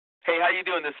how you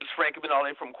doing? This is Frankie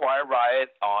Banali from Quiet Riot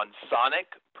on Sonic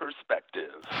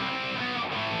Perspective.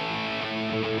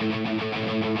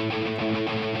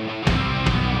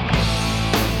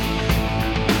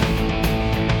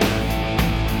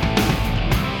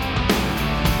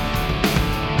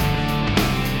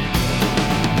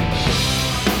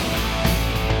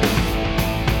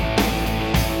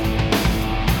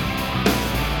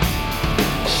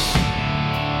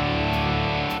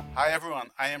 Hi everyone,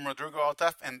 I am Rodrigo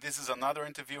Altaf and this is another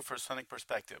interview for Sonic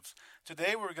Perspectives.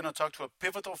 Today we're going to talk to a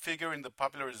pivotal figure in the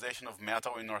popularization of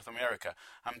metal in North America.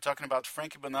 I'm talking about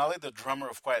Frankie Banali, the drummer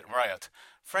of Quiet Riot.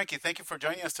 Frankie, thank you for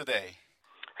joining us today.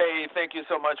 Hey, thank you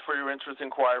so much for your interest in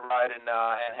Quiet Riot and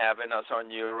having us on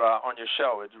your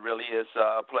show. It really is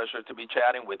a pleasure to be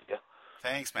chatting with you.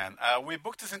 Thanks, man. We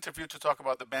booked this interview to talk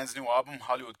about the band's new album,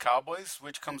 Hollywood Cowboys,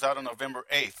 which comes out on November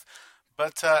 8th.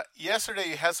 But yesterday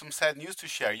you had some sad news to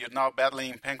share. You're now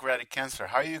battling pancreatic cancer.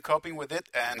 How are you coping with it,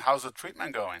 and how's the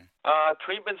treatment going?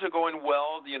 Treatments are going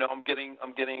well. You know, I'm getting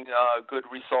good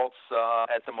results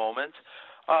at the moment,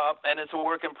 and it's a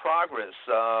work in progress.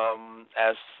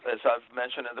 As I've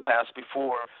mentioned in the past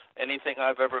before, anything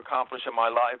I've ever accomplished in my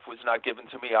life was not given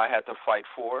to me. I had to fight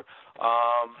for,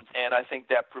 and I think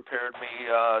that prepared me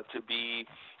to be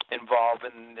involved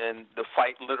in the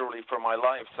fight literally for my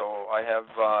life. So I have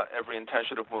every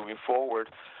intention of moving forward.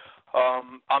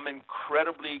 I'm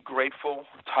incredibly grateful,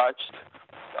 touched,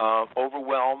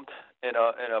 overwhelmed in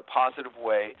a positive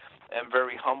way, and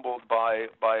very humbled by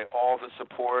all the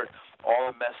support,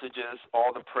 all the messages,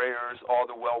 all the prayers, all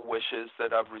the well wishes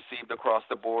that I've received across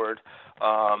the board,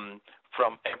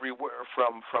 from everywhere,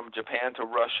 from Japan to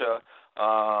Russia,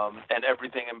 and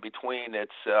everything in between.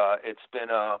 It's been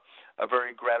a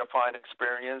very gratifying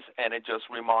experience, and it just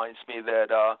reminds me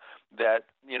that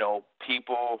you know,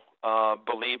 people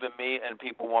believe in me and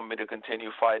people want me to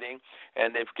continue fighting,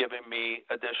 and they've given me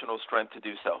additional strength to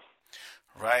do so.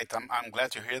 Right, I'm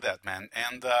glad to hear that, man.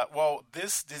 And,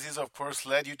 this disease, of course,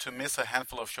 led you to miss a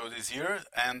handful of shows this year,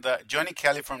 and Johnny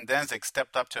Kelly from Danzig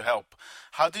stepped up to help.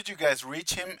 How did you guys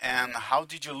reach him, and how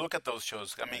did you look at those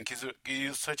shows? I mean, because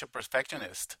you're such a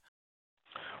perfectionist.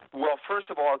 Well, first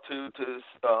of all, to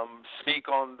speak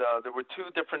on there were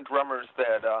two different drummers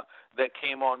that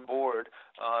came on board.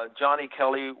 Johnny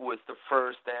Kelly was the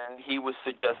first, and he was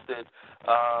suggested.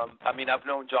 I mean, I've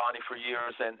known Johnny for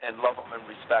years and love him and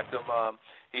respect him.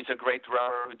 He's a great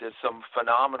drummer who did some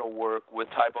phenomenal work with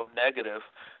Type of Negative,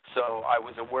 so I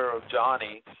was aware of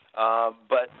Johnny.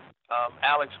 But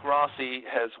Alex Grossi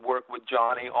has worked with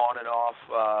Johnny on and off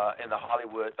in the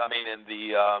Hollywood. I mean, in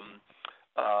the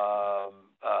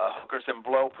Hookers and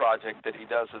Blow project that he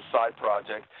does, a side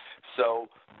project. So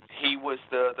he was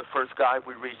the first guy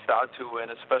we reached out to, and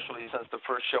especially since the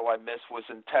first show I missed was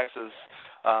in Texas,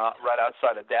 right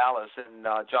outside of Dallas, and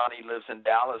Johnny lives in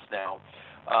Dallas now.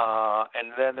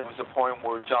 And then there was a point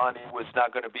where Johnny was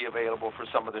not going to be available for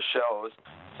some of the shows,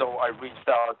 so I reached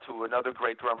out to another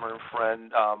great drummer and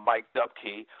friend, Mike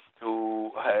Dubke,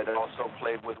 who had also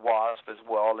played with Wasp as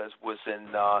well as was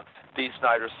in Dee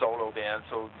Snider's solo band.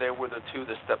 So they were the two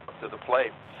that stepped up to the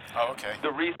plate. Oh, okay.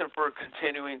 The reason for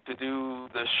continuing to do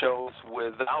the shows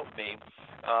without me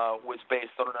was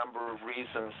based on a number of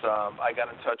reasons. I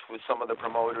got in touch with some of the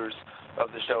promoters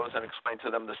of the shows and explained to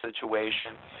them the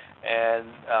situation. And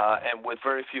with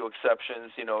very few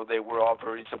exceptions, you know, they were all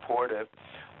very supportive.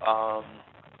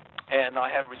 And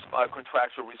I had a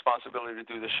contractual responsibility to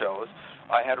do the shows.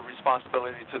 I had a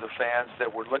responsibility to the fans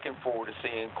that were looking forward to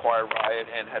seeing Quiet Riot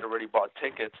and had already bought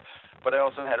tickets. But I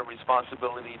also had a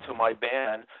responsibility to my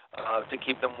band to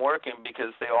keep them working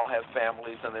because they all have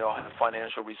families and they all have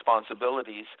financial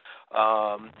responsibilities.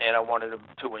 And I wanted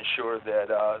to ensure that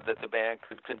the band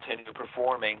could continue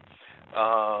performing,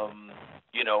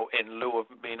 you know, in lieu of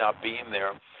me not being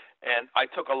there. And I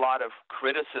took a lot of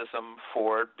criticism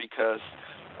for it because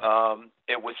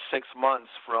it was 6 months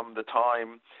from the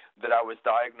time that I was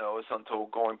diagnosed until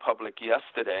going public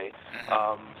yesterday.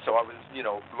 So I was, you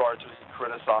know, largely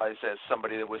criticized as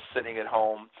somebody that was sitting at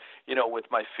home, you know, with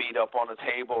my feet up on the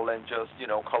table and just, you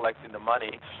know, collecting the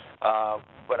money.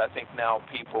 But I think now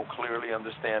people clearly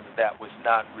understand that was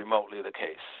not remotely the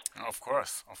case. Of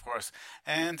course.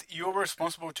 And you were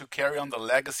responsible to carry on the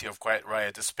legacy of Quiet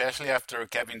Riot, especially after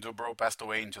Kevin Dubrow passed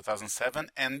away in 2007,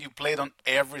 and you played on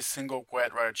every single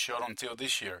Quiet Riot show until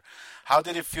this year. How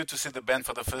did it feel to see the band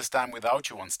for the first time without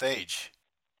you on stage?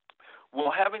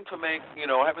 Well, having to make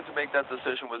that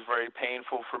decision was very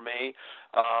painful for me.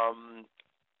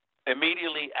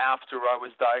 Immediately after I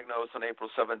was diagnosed on April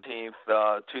 17th,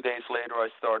 2 days later I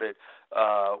started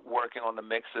working on the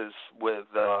mixes with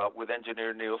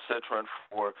engineer Neil Citron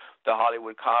for the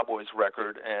Hollywood Cowboys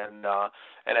record, and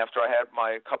after I had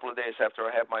a couple of days after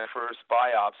I had my first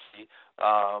biopsy,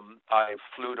 I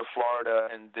flew to Florida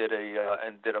and did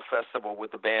a festival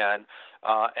with the band,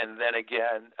 and then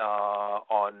again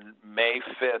on May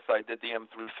 5th I did the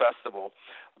M3 festival.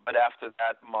 But after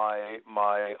that, my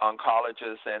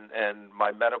oncologist and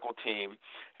my medical team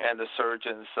and the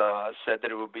surgeons said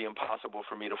that it would be impossible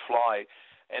for me to fly.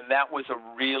 And that was a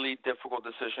really difficult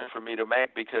decision for me to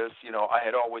make because, I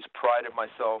had always prided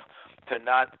myself to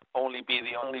not only be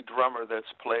the only drummer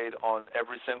that's played on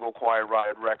every single Quiet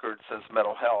Riot record since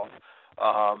Metal Health,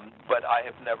 but I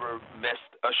have never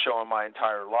missed a show in my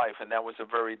entire life, and that was a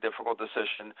very difficult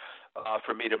decision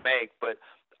for me to make. But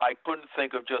I couldn't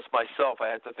think of just myself. I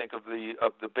had to think of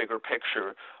the bigger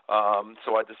picture.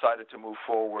 So I decided to move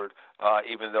forward,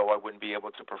 even though I wouldn't be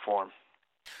able to perform.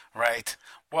 Right.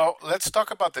 Well, let's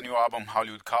talk about the new album,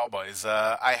 Hollywood Cowboys.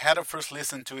 I had a first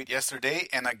listen to it yesterday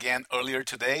and again earlier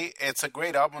today. It's a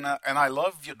great album, and I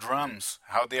love your drums,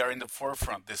 how they are in the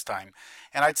forefront this time.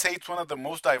 And I'd say it's one of the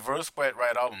most diverse Quiet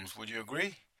Riot albums. Would you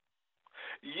agree?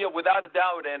 Yeah, without a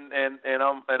doubt,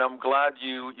 and I'm glad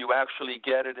you actually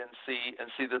get it and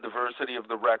see the diversity of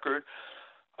the record.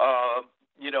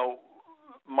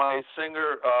 My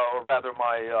singer, or rather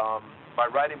my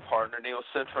writing partner Neil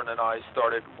Citron, and I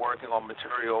started working on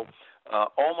material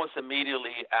almost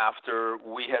immediately after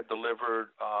we had delivered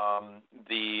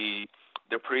the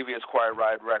previous Quiet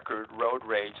Riot record, Road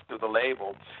Rage, to the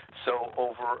label. So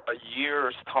over a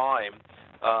year's time,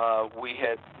 we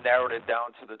had narrowed it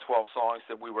down to the 12 songs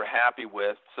that we were happy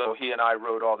with. So he and I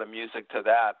wrote all the music to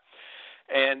that.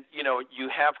 And, you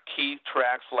have key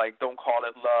tracks like Don't Call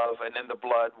It Love and In the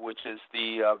Blood, which is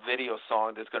the video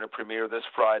song that's going to premiere this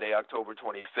Friday, October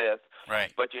 25th.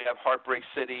 Right. But you have Heartbreak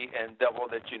City and Devil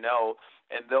That You Know.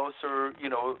 And those are,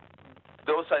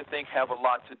 those I think have a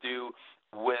lot to do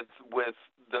with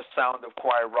the sound of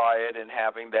Quiet Riot and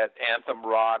having that anthem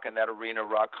rock and that arena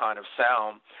rock kind of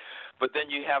sound. But then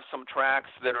you have some tracks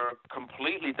that are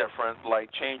completely different,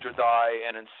 like Change or Die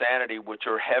and Insanity, which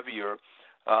are heavier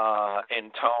in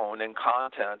tone and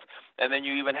content. And then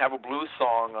you even have a blues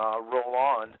song, Roll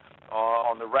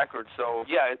On the record. So,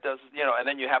 yeah, it does, and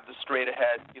then you have the straight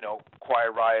ahead,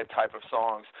 Quiet Riot type of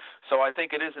songs. So I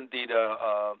think it is indeed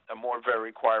a more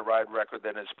very Quiet Riot record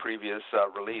than its previous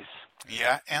release.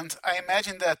 Yeah, and I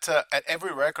imagine that at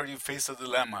every record you face a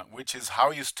dilemma, which is how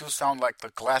you still sound like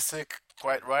the classic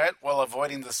Quiet Riot while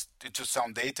avoiding it to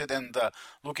sound dated and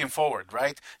looking forward,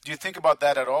 right? Do you think about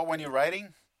that at all when you're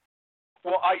writing?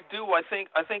 Well, I do. I think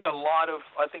a lot of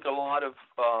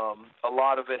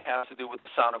it has to do with the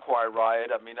sound of Quiet Riot.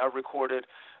 I mean, I recorded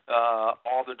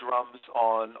all the drums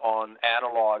on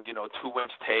analog,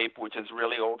 2-inch tape, which is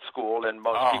really old school, and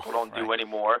most people don't do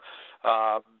anymore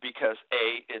because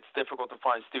A, it's difficult to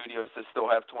find studios that still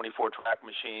have 24-track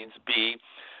machines. B,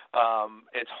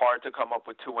 it's hard to come up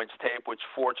with 2-inch tape, which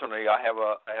fortunately I have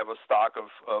a stock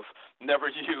of never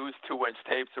used 2-inch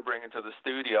tape to bring into the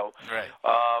studio. Right.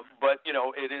 But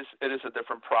it is a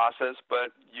different process,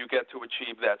 but you get to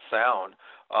achieve that sound.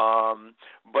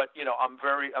 But I'm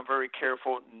very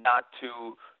careful not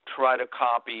to try to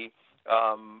copy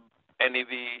any of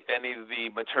the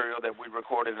material that we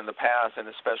recorded in the past, and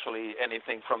especially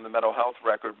anything from the Metal Health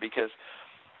record, because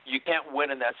you can't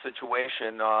win in that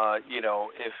situation.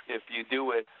 If you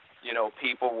do it,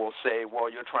 people will say,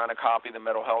 well, you're trying to copy the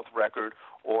Metal Health record,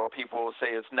 or people will say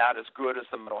it's not as good as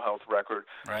the Metal Health record.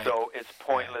 Right. So it's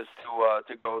pointless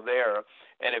to go there.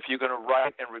 And if you're going to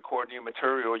write and record new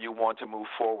material, you want to move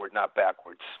forward, not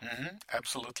backwards. Mm-hmm,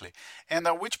 absolutely. And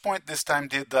at which point this time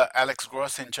did Alex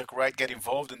Gross and Chuck Wright get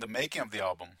involved in the making of the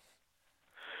album?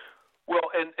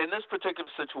 Well, in this particular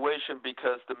situation,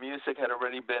 because the music had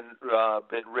already been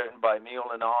written by Neil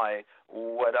and I,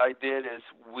 what I did is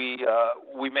we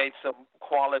made some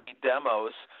quality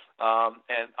demos,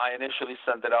 and I initially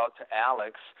sent it out to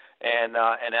Alex, and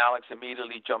Alex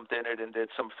immediately jumped in it and did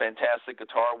some fantastic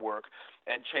guitar work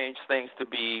and changed things to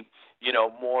be,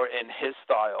 more in his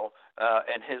style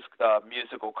and his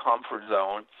musical comfort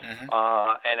zone. Mm-hmm.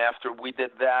 And after we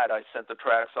did that, I sent the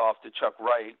tracks off to Chuck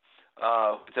Wright,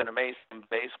 who's an amazing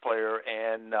bass player,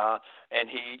 and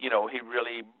he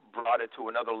really brought it to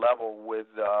another level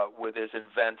with his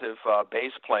inventive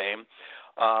bass playing.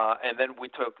 And then we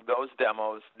took those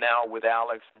demos. Now with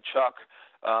Alex and Chuck,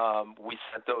 we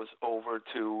sent those over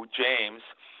to James,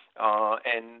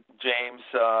 and James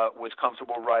was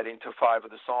comfortable writing to 5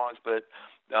 of the songs, but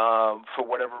for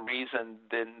whatever reason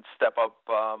didn't step up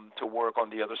to work on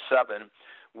the other 7,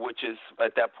 which is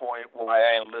at that point why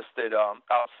I enlisted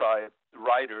outside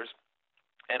writers.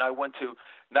 And I went to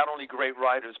not only great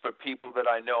writers, but people that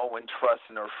I know and trust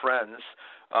and are friends.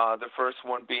 The first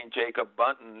one being Jacob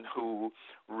Bunton, who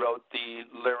wrote the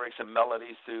lyrics and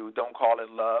melodies to Don't Call It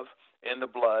Love, In the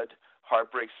Blood,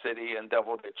 Heartbreak City, and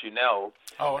Devil That You Know.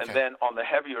 Oh, okay. And then on the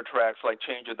heavier tracks like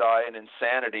Change or Die and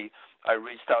Insanity, I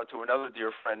reached out to another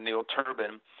dear friend, Neil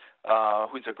Turbin,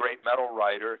 who's a great metal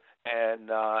writer. And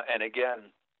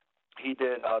again, he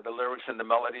did the lyrics and the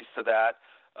melodies to that.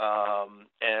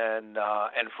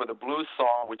 And for the blues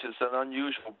song, which is an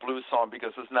unusual blues song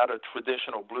because it's not a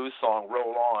traditional blues song,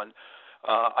 Roll On,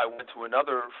 I went to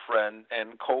another friend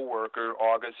and co-worker,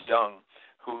 August Young,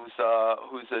 who's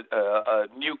a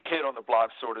new kid on the block,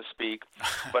 so to speak.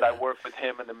 But I worked with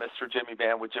him in the Mr. Jimmy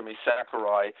Band with Jimmy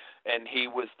Sakurai, and he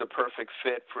was the perfect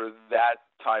fit for that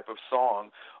type of song.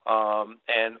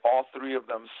 And all three of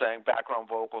them sang background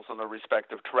vocals on the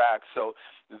respective tracks. So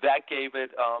that gave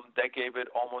it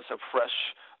almost a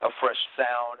fresh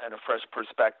sound and a fresh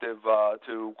perspective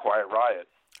to Quiet Riot.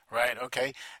 Right,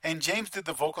 okay. And James did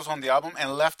the vocals on the album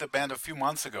and left the band a few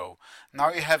months ago.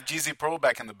 Now you have Jizzy Pro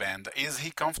back in the band. Is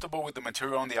he comfortable with the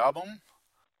material on the album?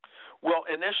 Well,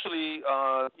 initially,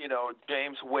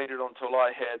 James waited until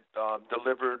I had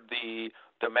delivered the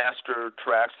master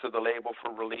tracks to the label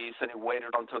for release, and he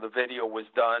waited until the video was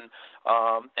done,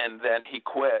 and then he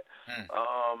quit.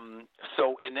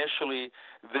 So initially,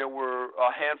 there were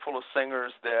a handful of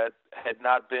singers that had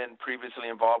not been previously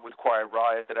involved with Quiet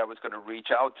Riot that I was going to reach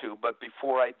out to. But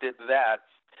before I did that,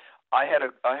 I had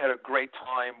a great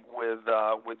time with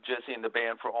Jizzy in the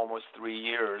band for almost 3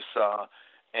 years.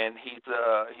 And he's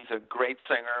a great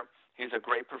singer. He's a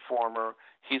great performer.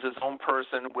 He's his own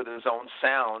person with his own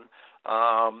sound.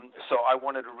 So I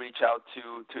wanted to reach out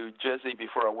to Jizzy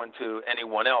before I went to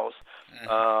anyone else,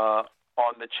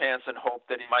 on the chance and hope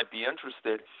that he might be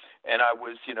interested. And I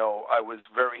was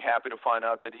very happy to find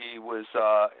out that he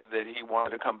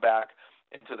wanted to come back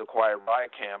into the Quiet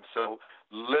Riot camp. So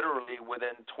literally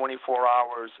within 24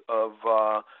 hours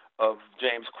of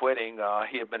James quitting,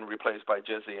 he had been replaced by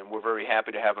Jizzy, and we're very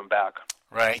happy to have him back.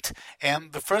 Right.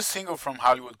 And the first single from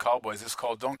Hollywood Cowboys is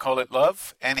called Don't Call It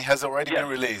Love, and it has already been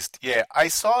released. Yeah, I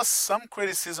saw some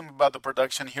criticism about the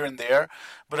production here and there,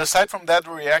 but aside from that,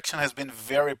 the reaction has been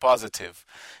very positive.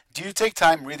 Do you take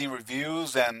time reading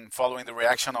reviews and following the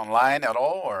reaction online at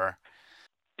all, or?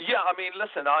 Yeah, I mean,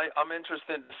 listen, I'm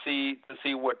interested to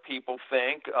see what people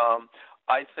think.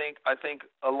 I think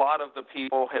a lot of the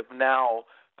people have now.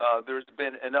 There's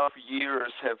been enough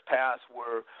years have passed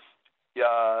where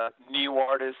new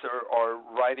artists are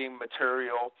writing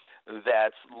material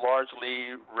that's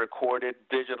largely recorded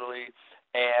digitally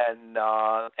and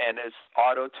is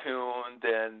auto-tuned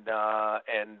and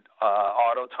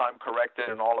auto-time corrected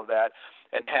and all of that,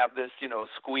 and have this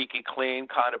squeaky clean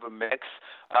kind of a mix,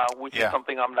 which is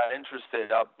something I'm not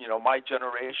interested in. My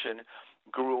generation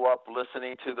grew up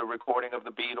listening to the recording of the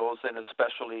Beatles, and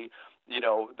especially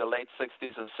the late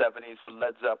 60s and 70s,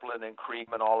 Led Zeppelin and Cream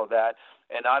and all of that.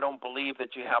 And I don't believe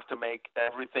that you have to make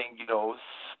everything,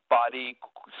 spotty,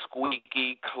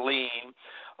 squeaky, clean.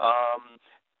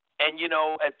 And,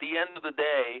 at the end of the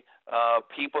day,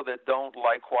 people that don't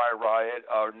like Quiet Riot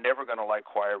are never going to like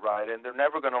Quiet Riot, and they're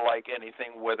never going to like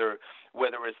anything, whether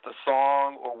it's the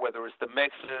song or whether it's the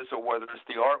mixes or whether it's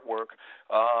the artwork.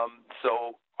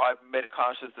 So I've made a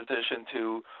conscious decision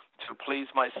to please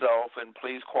myself and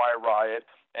please Quiet Riot,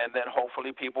 and then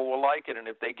hopefully people will like it. And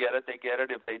if they get it, they get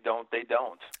it. If they don't, they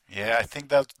don't. Yeah, I think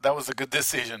that was a good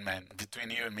decision, man,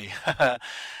 between you and me.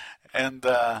 And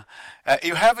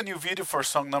you have a new video for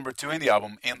song number 2 in the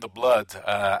album, In the Blood.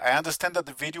 I understand that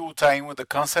the video will tie in with the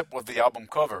concept of the album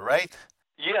cover, right?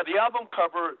 Yeah, the album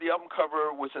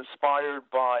cover was inspired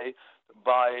by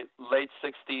late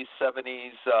 60s,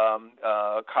 70s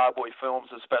cowboy films,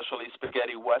 especially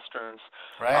spaghetti westerns.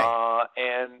 Right.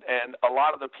 And a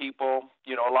lot of the people,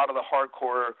 a lot of the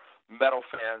hardcore metal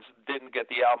fans didn't get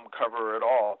the album cover at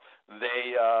all.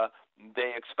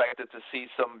 They expected to see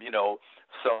some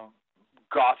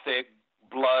gothic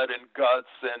blood and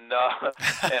guts and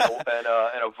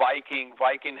a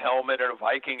Viking helmet and a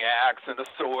Viking axe and a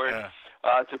sword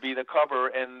to be the cover,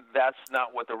 and that's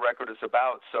not what the record is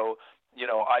about. So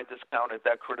I discounted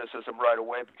that criticism right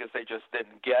away because they just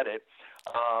didn't get it.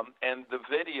 And the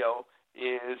video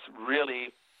is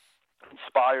really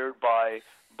inspired by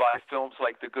films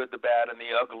like The Good, the Bad, and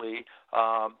the Ugly,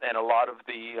 and a lot of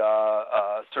the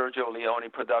Sergio Leone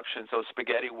productions, those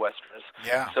spaghetti westerns.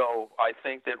 Yeah. So I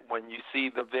think that when you see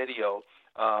the video,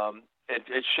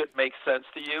 it should make sense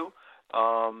to you.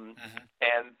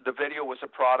 And the video was a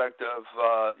product of,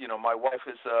 my wife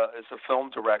is a film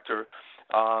director,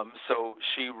 so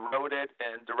she wrote it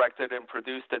and directed and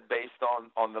produced it based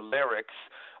on the lyrics.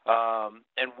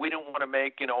 And we didn't want to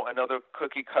make, another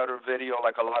cookie cutter video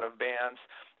like a lot of bands.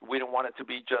 We didn't want it to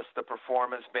be just the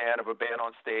performance band of a band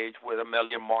on stage with a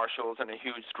million Marshalls and a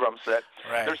huge drum set.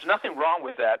 Right. There's nothing wrong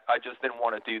with that. I just didn't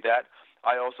want to do that.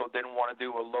 I also didn't want to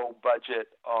do a low budget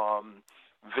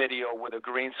video with a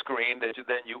green screen that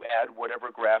then you add whatever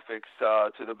graphics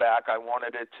to the back. I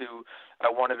wanted it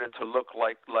to look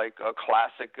like a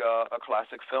classic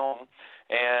film,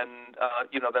 and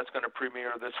that's going to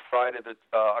premiere this Friday,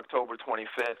 October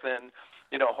 25th, and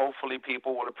hopefully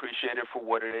people will appreciate it for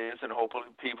what it is, and hopefully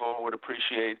people would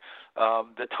appreciate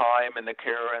the time and the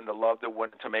care and the love that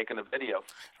went into making the video.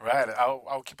 Right.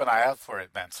 I'll keep an eye out for it,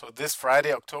 man. So this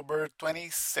Friday, October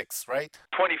 26th, right?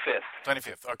 25th.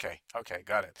 25th. Okay,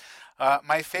 got it.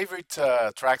 My favorite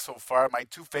track so far, my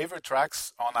two favorite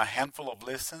tracks on a handful of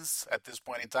listens at this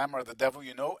point in time are The Devil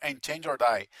You Know and Change or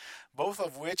Die, both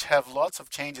of which have lots of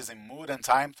changes in mood and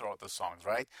time throughout the songs,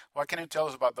 right? What can you tell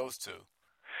us about those two?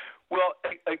 Well,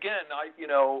 again,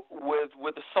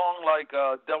 with a song like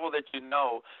 "Devil That You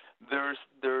Know," there's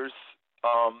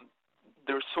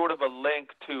sort of a link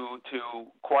to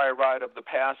Quiet Riot of the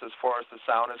Past as far as the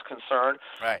sound is concerned.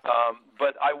 Right.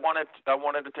 But I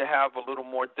wanted it to have a little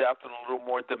more depth and a little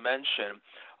more dimension.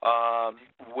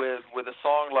 With a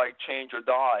song like "Change or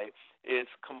Die,"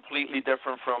 it's completely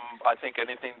different from, I think,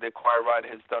 anything that Quiet Riot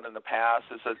has done in the past.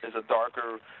 It's a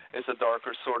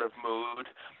darker sort of mood.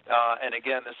 And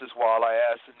again, this is while I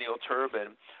asked Neil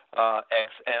Turbin,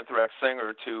 ex-Anthrax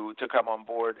singer, to come on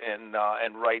board and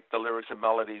write the lyrics and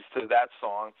melodies to that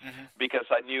song, because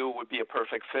I knew it would be a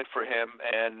perfect fit for him,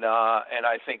 and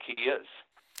I think he is.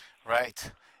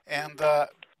 Right. And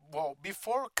well,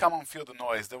 before Come On Feel the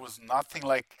Noise, there was nothing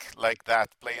like that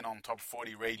playing on Top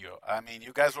 40 radio. I mean,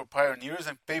 you guys were pioneers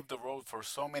and paved the road for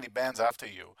so many bands after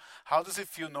you. How does it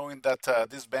feel knowing that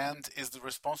this band is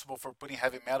responsible for putting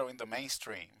heavy metal in the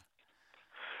mainstream?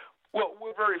 Well,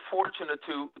 we're very fortunate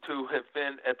to have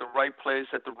been at the right place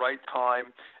at the right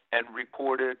time and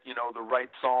recorded, the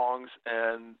right songs,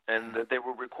 and that they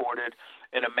were recorded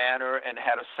in a manner and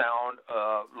had a sound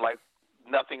like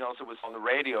nothing else that was on the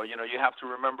radio. You have to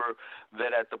remember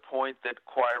that at the point that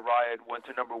Quiet Riot went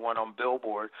to number one on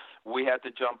Billboard, we had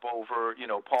to jump over,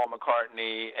 Paul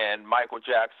McCartney and Michael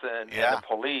Jackson and the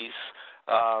Police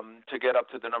to get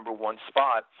up to the number one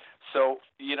spot. So,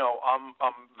 I'm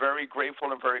very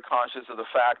grateful and very conscious of the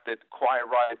fact that Quiet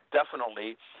Riot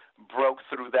definitely broke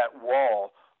through that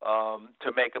wall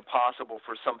to make it possible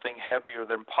for something heavier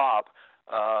than pop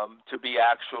to be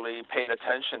actually paid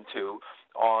attention to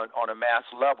on a mass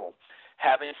level.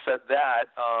 Having said that,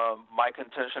 my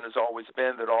contention has always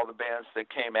been that all the bands that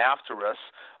came after us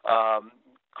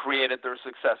created their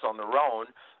success on their own.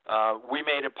 We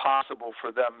made it possible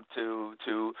for them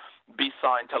to be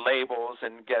signed to labels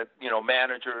and get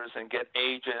managers and get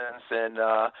agents and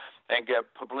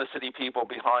get publicity people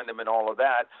behind them and all of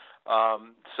that.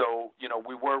 So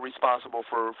we were responsible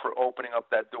for opening up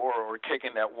that door or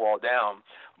kicking that wall down,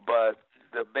 but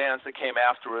the bands that came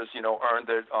after us, earned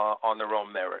it on their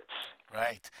own merits.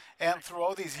 Right. And through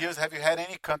all these years, have you had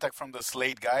any contact from the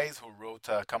Slade guys who wrote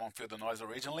 "Come On Feel the Noise"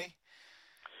 originally?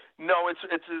 No, it's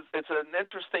an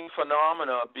interesting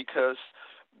phenomena because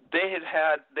they had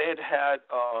had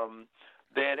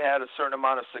a certain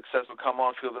amount of success with "Come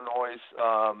On Feel the Noise"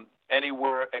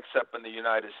 anywhere except in the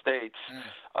United States,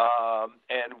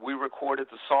 and we recorded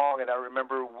the song. And I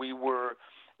remember we were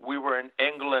in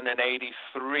England in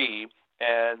 '83.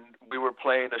 And we were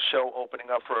playing a show opening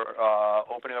up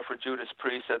for Judas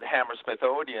Priest at Hammersmith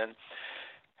Odeon,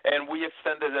 and we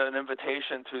extended an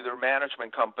invitation to their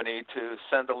management company to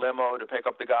send a limo to pick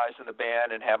up the guys in the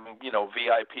band and have them,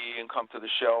 VIP and come to the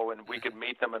show, and we could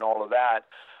meet them and all of that.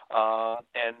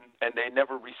 And they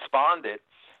never responded.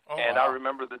 Oh, and wow. I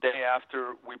remember the day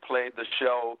after we played the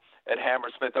show at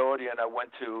Hammersmith Odeon, I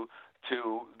went to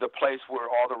the place where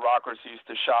all the rockers used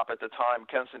to shop at the time,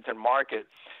 Kensington Market.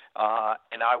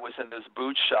 And I was in this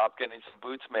boot shop getting some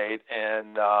boots made,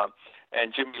 and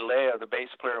Jimmy Lea, the bass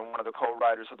player and one of the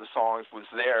co-writers of the songs, was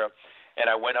there. And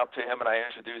I went up to him and I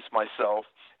introduced myself,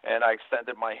 and I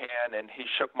extended my hand, and he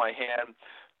shook my hand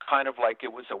kind of like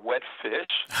it was a wet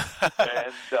fish,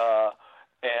 and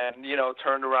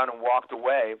turned around and walked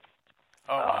away.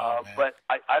 Oh, wow, but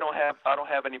I don't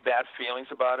have any bad feelings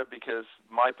about it, because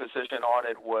my position on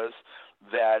it was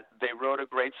that they wrote a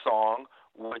great song,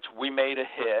 which we made a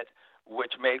hit.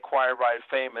 which made Quiet Riot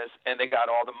famous, and they got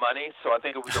all the money. So I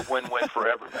think it was a win-win for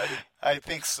everybody. I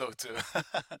think so too.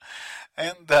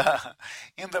 And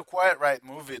in the Quiet Riot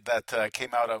movie that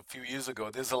came out a few years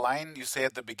ago, there's a line you say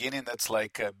at the beginning that's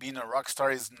like, being a rock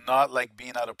star is not like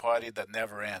being at a party that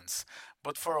never ends.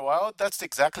 But for a while, that's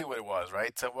exactly what it was,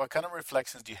 right? So what kind of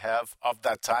reflections do you have of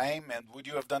that time, and would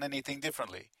you have done anything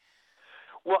differently?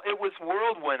 Well, it was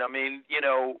whirlwind. I mean,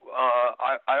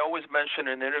 I always mention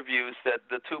in interviews that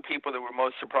the two people that were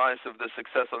most surprised of the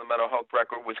success of the Metal Health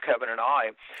record was Kevin and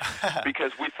I,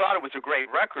 because we thought it was a great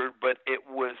record, but it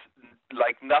was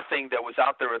like nothing that was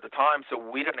out there at the time, so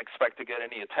we didn't expect to get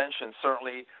any attention.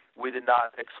 Certainly, we did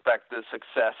not expect the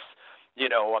success.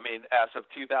 I mean, as of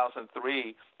 2003,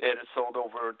 it had sold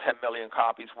over 10 million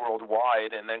copies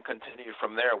worldwide, and then continued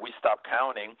from there. We stopped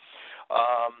counting.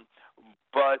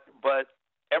 But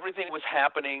everything was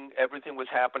happening. Everything was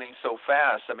happening so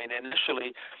fast. I mean,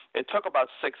 initially, it took about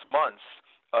 6 months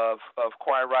of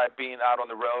Quiet Riot being out on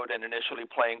the road and initially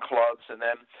playing clubs, and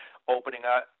then opening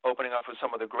up for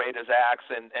some of the greatest acts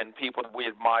and people that we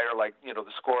admire, like the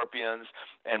Scorpions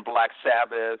and Black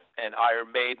Sabbath and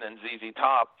Iron Maiden and ZZ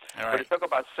Top. Right. But it took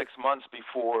about 6 months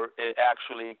before it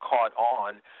actually caught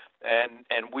on.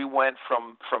 And we went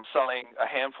from selling a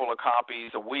handful of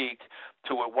copies a week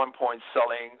to at one point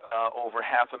selling over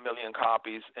 500,000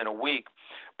 copies in a week.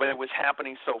 But it was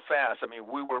happening so fast. I mean,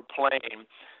 we were playing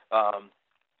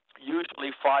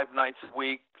usually 5 nights a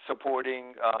week,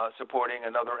 supporting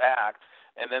another act,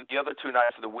 and then the other 2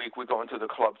 nights of the week we go into the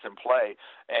clubs and play.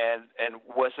 And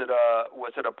was it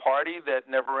a party that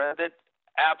never ended?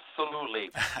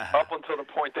 Absolutely, up until the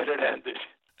point that it ended.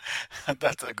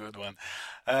 That's a good one.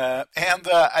 And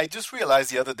I just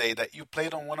realized the other day that you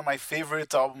played on one of my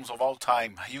favorite albums of all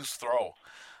time, Hughes Throw.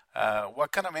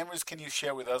 What kind of memories can you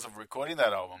share with us of recording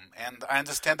that album? And I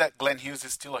understand that Glenn Hughes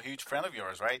is still a huge friend of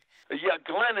yours, right? Yeah,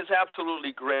 Glenn is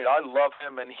absolutely great. I love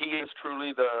him, and he is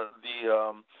truly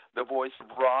the voice of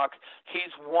rock.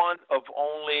 He's one of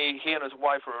only, he and his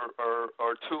wife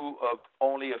are two of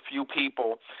only a few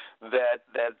people that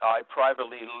I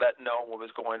privately let know what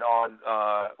was going on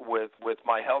with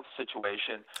my health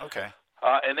situation. Okay.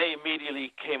 And they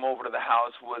immediately came over to the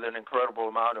house with an incredible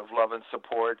amount of love and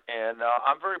support. And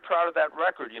I'm very proud of that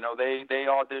record. They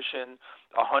auditioned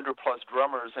 100 plus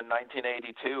drummers in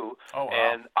 1982. Oh, wow.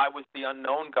 And I was the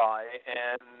unknown guy,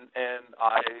 and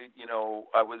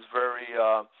I was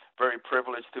very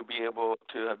privileged to be able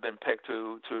to have been picked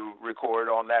to record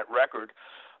on that record.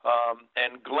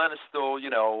 And Glenn is still,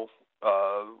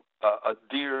 a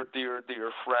dear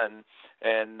friend,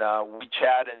 and we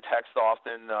chat and text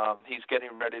often. He's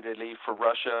getting ready to leave for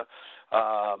Russia.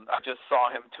 I just saw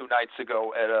him 2 nights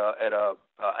ago at a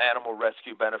animal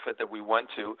rescue benefit that we went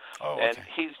to. Oh, okay. And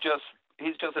he's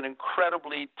just an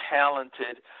incredibly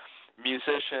talented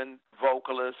musician,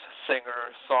 vocalist,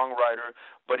 singer, songwriter,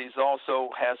 but he's also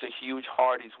has a huge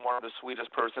heart. He's one of the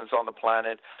sweetest persons on the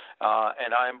planet,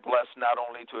 and I am blessed not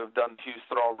only to have done the Hughes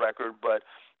Thrall record, but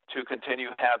to continue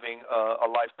having a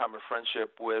lifetime of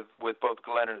friendship with both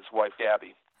Glenn and his wife,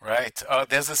 Gabby. Right.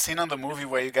 There's a scene on the movie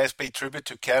where you guys pay tribute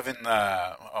to Kevin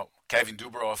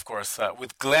Dubrow, of course,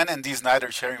 with Glenn and Dee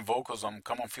Snider sharing vocals on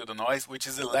 "Come On Feel the Noise," which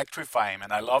is electrifying,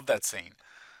 and I love that scene.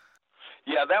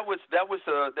 Yeah, that was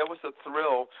a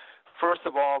thrill. First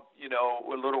of all,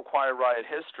 a little Quiet Riot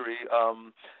history.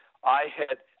 I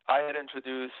had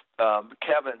introduced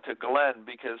Kevin to Glenn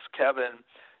because Kevin,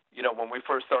 when we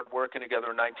first started working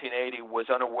together in 1980, was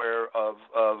unaware of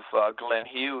Glenn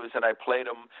Hughes, and I played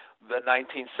him the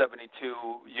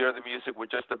 1972 Year of the Music with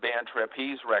just the band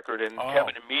Trapeze record, and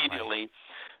Kevin immediately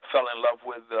fell in love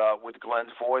with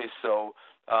Glenn's voice. So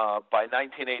by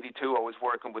 1982, I was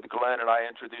working with Glenn, and I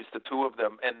introduced the two of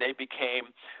them, and they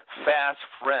became fast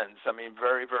friends. I mean,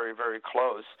 very, very, very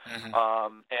close.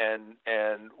 Mm-hmm.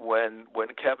 And when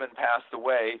Kevin passed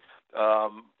away,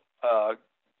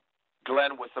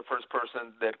 Glenn was the first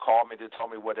person that called me to tell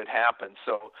me what had happened.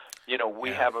 So, we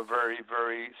have a very,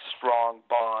 very strong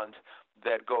bond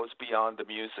that goes beyond the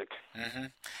music. Mm-hmm.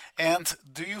 And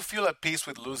do you feel at peace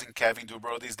with losing Kevin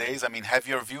Dubrow these days? I mean, have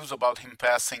your views about him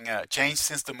passing changed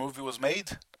since the movie was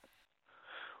made?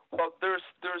 Well, there's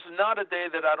not a day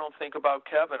that I don't think about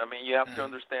Kevin. I mean, you have to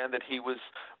understand that he was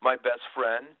my best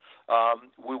friend.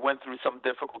 We went through some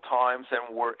difficult times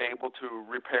and were able to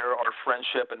repair our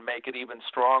friendship and make it even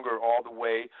stronger all the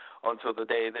way until the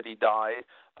day that he died.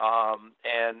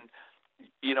 And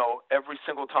every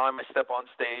single time I step on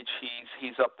stage,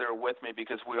 he's up there with me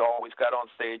because we always got on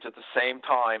stage at the same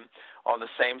time on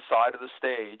the same side of the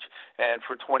stage. And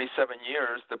for 27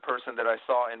 years, the person that I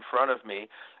saw in front of me,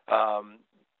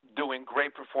 doing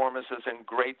great performances and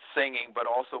great singing, but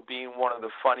also being one of the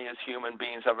funniest human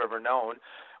beings I've ever known,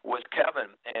 was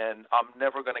Kevin. And I'm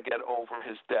never going to get over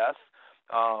his death.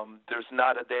 There's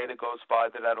not a day that goes by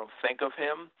that I don't think of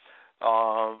him.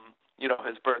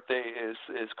 His birthday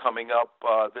is coming up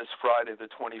this Friday, the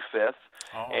 25th,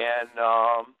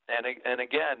 and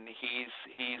again,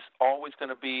 he's always going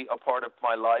to be a part of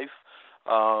my life,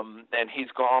 and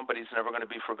he's gone, but he's never going to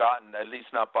be forgotten, at least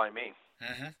not by me.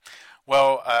 Mm-hmm.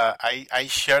 Well, I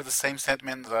share the same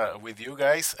sentiment with you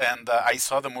guys, and I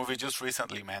saw the movie just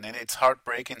recently, man, and it's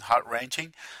heartbreaking,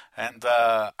 heart-wrenching, and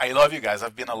I love you guys.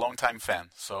 I've been a long-time fan,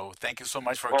 so thank you so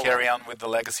much for carrying on with the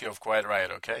legacy of Quiet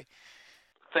Riot, okay?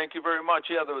 Thank you very much.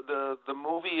 Yeah, the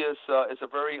movie is a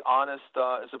very honest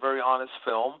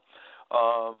film.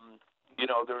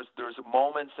 There's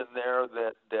moments in there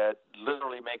that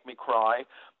literally make me cry.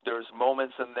 There's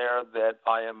moments in there that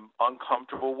I am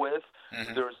uncomfortable with.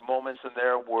 Mm-hmm. There's moments in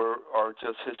there where are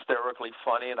just hysterically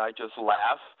funny, and I just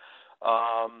laugh.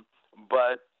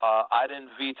 But I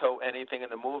didn't veto anything in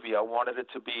the movie. I wanted it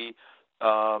to be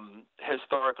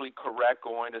historically correct,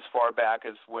 going as far back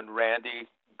as when Randy,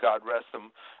 God rest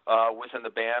him, was in the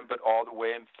band, but all the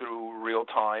way through real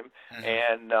time. Mm-hmm.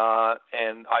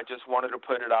 And I just wanted to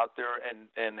put it out there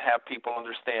and have people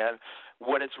understand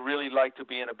what it's really like to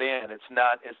be in a band. It's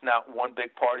not one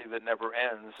big party that never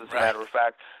ends. As a matter of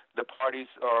fact, the parties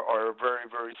are a very,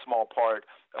 very small part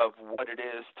of what it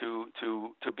is to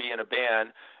be in a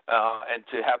band, and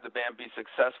to have the band be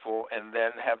successful, and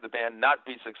then have the band not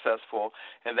be successful,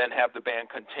 and then have the band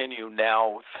continue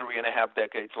now 3.5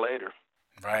 decades later.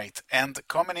 Right. And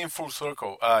coming in full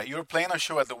circle, you're playing a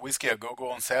show at the Whiskey A Go Go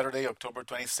on Saturday, October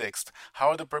 26th. How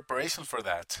are the preparations for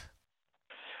that?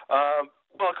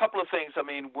 Well, a couple of things. I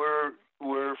mean, we're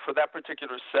for that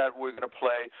particular set, we're going to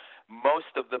play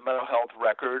most of the Mental Health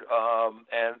record,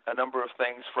 and a number of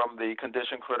things from the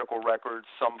Condition Critical record,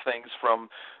 some things from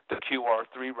the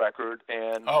QR3 record,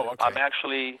 and I'm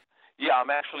actually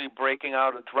breaking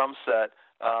out a drum set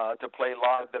to play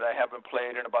live that I haven't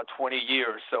played in about 20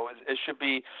 years. So it should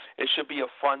be a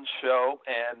fun show,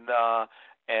 and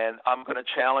I'm going to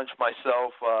challenge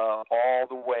myself all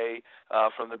the way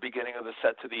from the beginning of the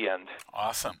set to the end.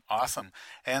 Awesome.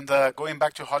 And going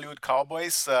back to Hollywood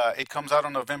Cowboys, it comes out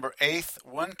on November 8th.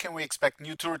 When can we expect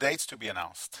new tour dates to be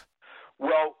announced?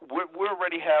 Well, we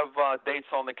already have dates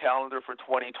on the calendar for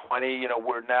 2020.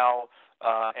 We're now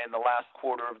in the last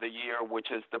quarter of the year,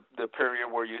 which is the period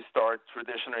where you start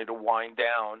traditionally to wind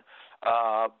down.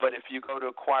 But if you go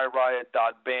to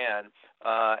quietriot.band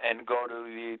and go to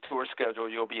the tour schedule,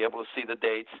 you'll be able to see the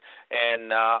dates,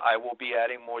 and I will be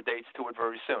adding more dates to it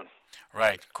very soon.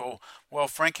 Right, cool. Well,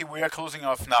 Frankie, we are closing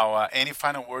off now. Any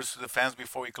final words to the fans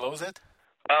before we close it?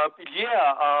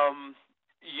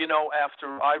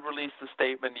 After I released the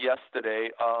statement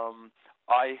yesterday,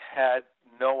 I had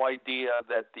no idea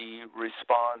that the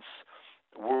response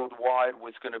worldwide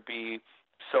was going to be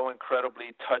so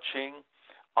incredibly touching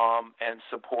and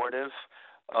supportive.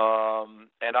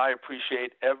 And I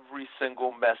appreciate every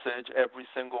single message, every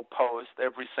single post,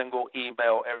 every single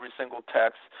email, every single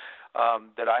text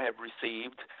that I have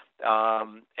received.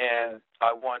 And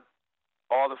I want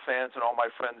all the fans and all my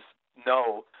friends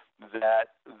know that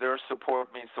their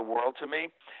support means the world to me,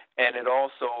 and it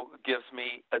also gives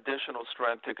me additional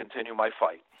strength to continue my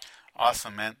fight.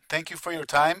 Awesome, man. Thank you for your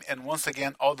time, and once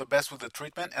again, all the best with the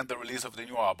treatment and the release of the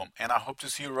new album. And I hope to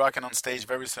see you rocking on stage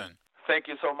very soon. Thank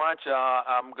you so much.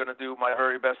 I'm going to do my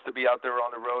very best to be out there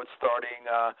on the road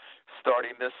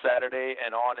starting this Saturday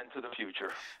and on into the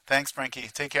future. Thanks, Frankie.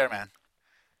 Take care, man.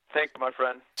 Thank you, my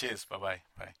friend. Cheers. Bye-bye.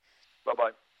 Bye.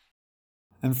 Bye-bye.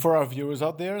 And for our viewers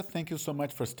out there, thank you so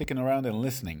much for sticking around and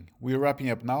listening. We're wrapping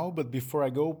up now, but before I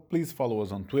go, please follow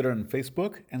us on Twitter and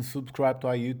Facebook and subscribe to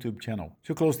our YouTube channel.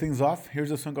 To close things off,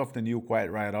 here's a song off the new Quiet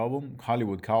Riot album,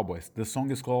 Hollywood Cowboys. The song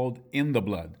is called In the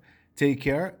Blood. Take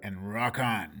care and rock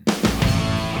on!